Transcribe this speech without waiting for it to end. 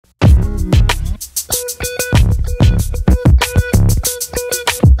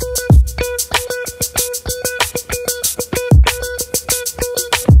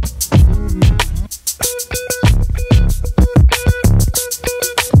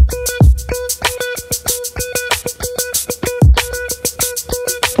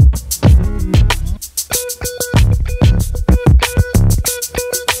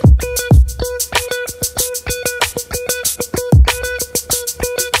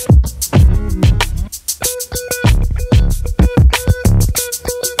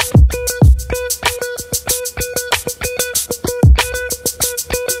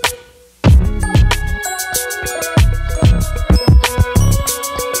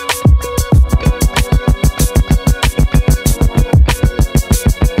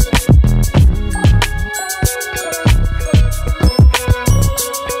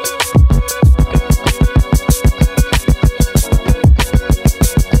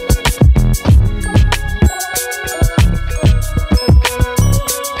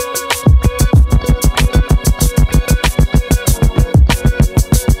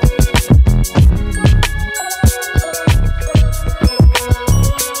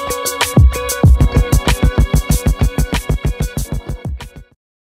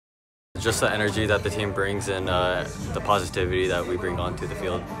just the energy that the team brings and the positivity that we bring onto the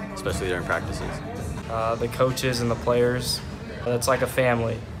field, especially during practices. The coaches and the players, it's like a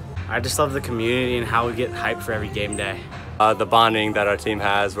family. I just love the community and how we get hyped for every game day. The bonding that our team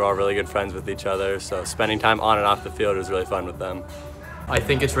has, we're all really good friends with each other, so spending time on and off the field is really fun with them. I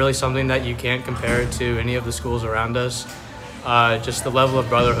think it's really something that you can't compare to any of the schools around us. Just the level of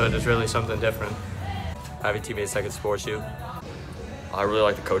brotherhood is really something different. Having teammates that can support you. I really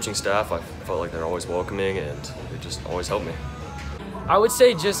like the coaching staff. I felt like they're always welcoming and they just always help me. I would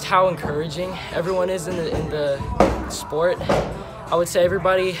say just how encouraging everyone is in the sport. I would say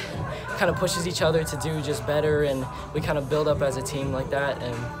everybody kind of pushes each other to do just better, and we kind of build up as a team like that.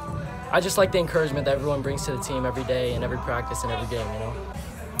 And I just like the encouragement that everyone brings to the team every day and every practice and every game, you know?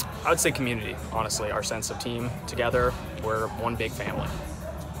 I would say community, honestly. Our sense of team together, we're one big family.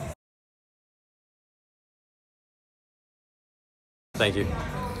 Thank you.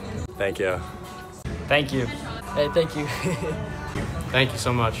 Thank you. Thank you. Hey, thank you. Thank you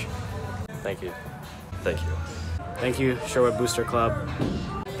so much. Thank you. Thank you. Thank you, Sherwood Booster Club.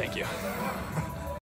 Thank you.